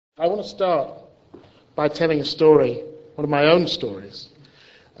I want to start by telling a story, one of my own stories,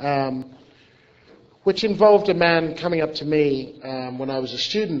 which involved a man coming up to me when I was a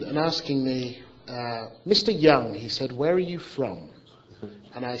student and asking me, Mr. Young, he said, "Where are you from?"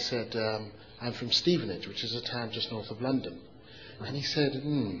 And I said, "I'm from Stevenage, which is a town just north of London." And he said,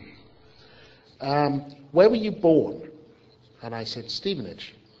 "Where were you born?" And I said,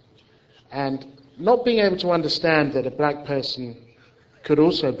 "Stevenage." And not being able to understand that a black person could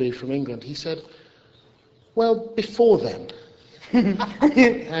also be from England, he said, "Well, before then."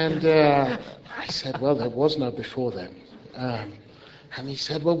 And I said, "Well, there was no before then." And he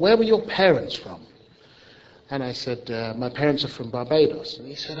said, "Well, where were your parents from?" And I said, "My parents are from Barbados." And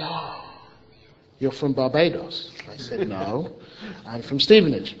he said, "Oh, you're from Barbados?" I said, "No, I'm from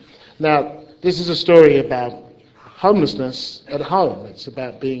Stevenage." Now, this is a story about homelessness at home. It's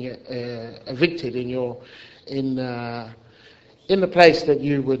about being evicted in the place that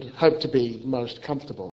you would hope to be most comfortable.